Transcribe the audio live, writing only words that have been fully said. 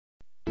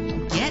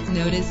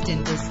noticed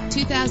in this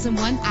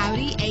 2001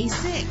 Audi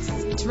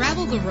A6.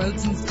 Travel the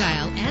roads in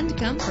style and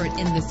comfort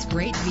in this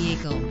great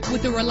vehicle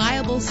with a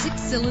reliable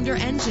 6-cylinder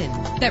engine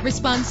that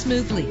responds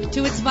smoothly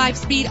to its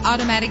 5-speed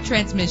automatic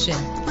transmission.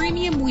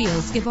 Premium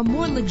wheels give a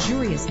more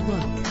luxurious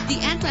look. The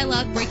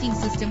anti-lock braking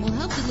system will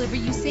help deliver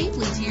you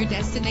safely to your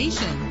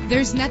destination.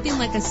 There's nothing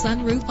like a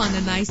sunroof on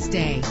a nice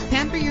day.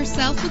 Pamper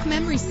yourself with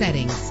memory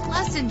settings.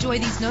 Plus, enjoy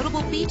these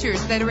notable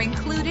features that are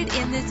included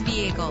in this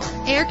vehicle: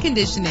 air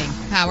conditioning,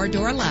 power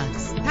door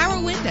locks,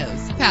 power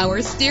windows,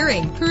 power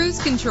steering,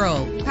 cruise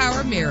control,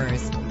 power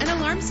mirrors, an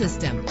alarm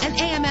system, an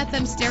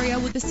AM/FM stereo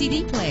with a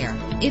CD player.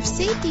 If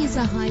safety is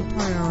a high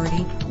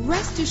priority,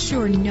 rest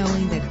assured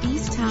knowing that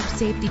these top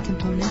safety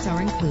components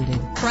are included: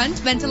 front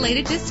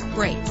ventilated disc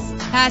brakes,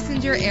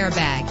 passenger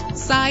airbag,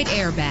 side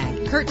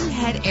airbag, curtain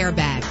head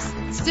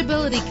airbags,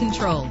 stability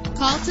control.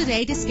 Call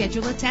today to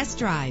schedule a test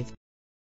drive.